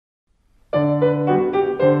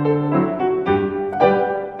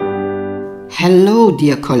Hello,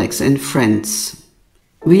 dear colleagues and friends.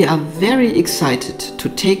 We are very excited to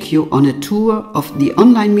take you on a tour of the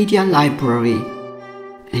online media library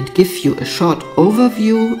and give you a short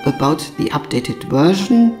overview about the updated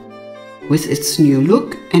version with its new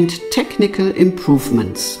look and technical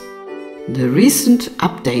improvements. The recent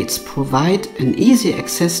updates provide an easy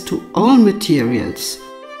access to all materials,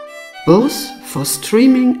 both for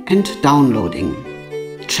streaming and downloading.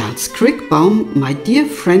 Charles Krickbaum, my dear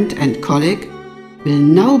friend and colleague, will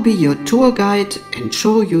now be your tour guide and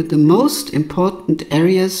show you the most important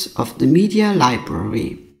areas of the media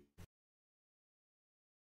library.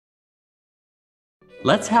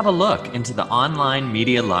 Let's have a look into the online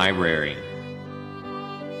media library.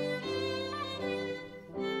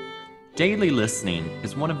 Daily listening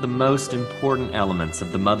is one of the most important elements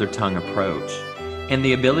of the mother tongue approach, and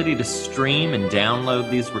the ability to stream and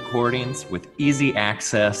download these recordings with easy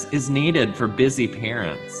access is needed for busy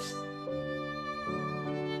parents.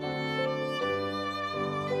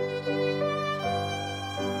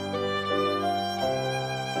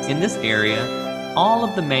 In this area, all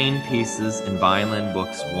of the main pieces in Violin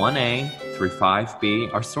Books 1A through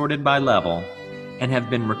 5B are sorted by level and have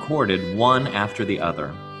been recorded one after the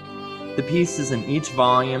other. The pieces in each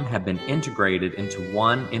volume have been integrated into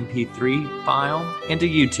one MP3 file and a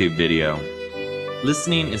YouTube video.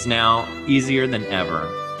 Listening is now easier than ever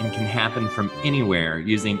and can happen from anywhere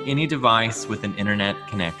using any device with an internet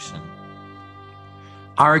connection.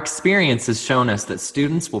 Our experience has shown us that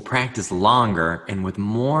students will practice longer and with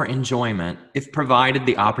more enjoyment if provided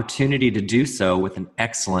the opportunity to do so with an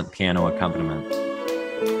excellent piano accompaniment.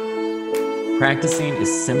 Practicing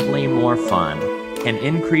is simply more fun, and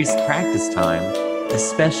increased practice time,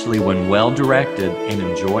 especially when well-directed and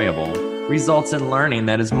enjoyable, results in learning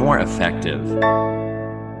that is more effective.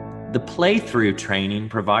 The play-through training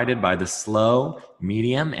provided by the slow,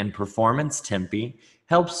 medium, and performance tempi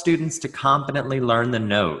helps students to confidently learn the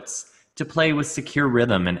notes, to play with secure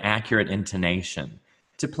rhythm and accurate intonation,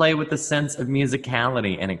 to play with a sense of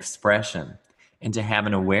musicality and expression, and to have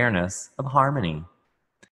an awareness of harmony.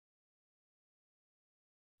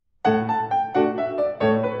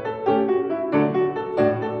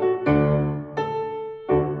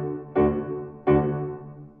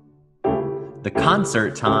 The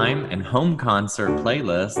concert time and home concert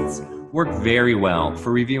playlists work very well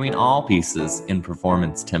for reviewing all pieces in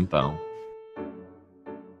performance tempo.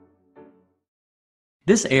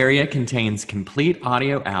 This area contains complete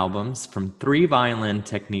audio albums from 3 violin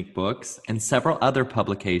technique books and several other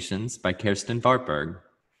publications by Kirsten Wartberg.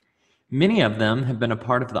 Many of them have been a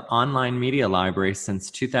part of the online media library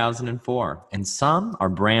since 2004, and some are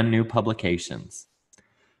brand new publications.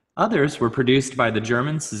 Others were produced by the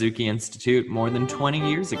German Suzuki Institute more than 20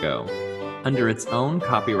 years ago, under its own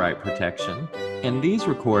copyright protection, and these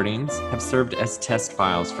recordings have served as test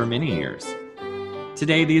files for many years.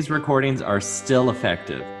 Today, these recordings are still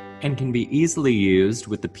effective and can be easily used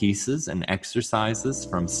with the pieces and exercises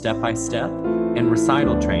from step-by-step and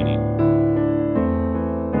recital training.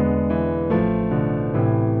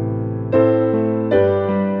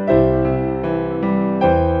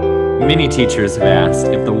 Many teachers have asked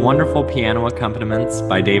if the wonderful piano accompaniments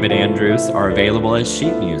by David Andrews are available as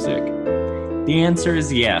sheet music. The answer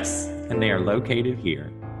is yes, and they are located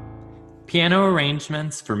here. Piano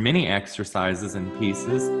arrangements for many exercises and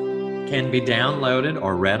pieces can be downloaded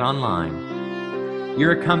or read online.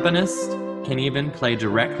 Your accompanist can even play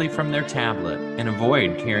directly from their tablet and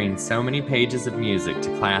avoid carrying so many pages of music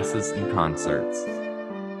to classes and concerts.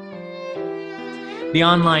 The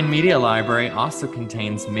online media library also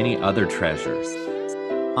contains many other treasures.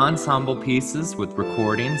 Ensemble pieces with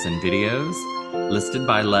recordings and videos, listed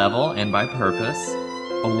by level and by purpose,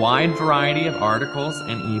 a wide variety of articles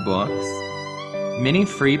and ebooks, many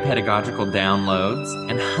free pedagogical downloads,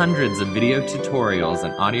 and hundreds of video tutorials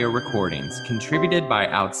and audio recordings contributed by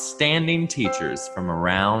outstanding teachers from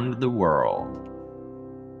around the world.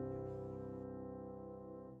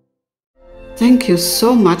 Thank you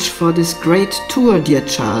so much for this great tour, dear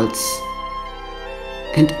Charles.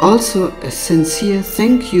 And also a sincere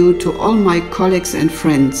thank you to all my colleagues and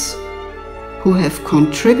friends who have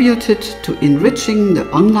contributed to enriching the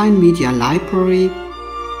online media library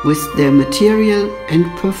with their material and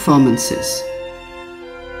performances.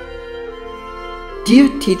 Dear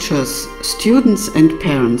teachers, students and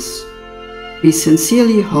parents, we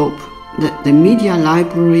sincerely hope that the media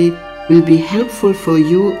library will be helpful for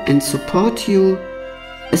you and support you,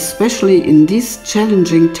 especially in these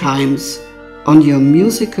challenging times on your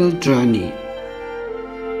musical journey.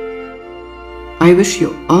 I wish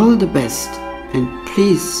you all the best, and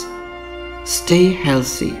please stay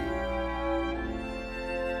healthy.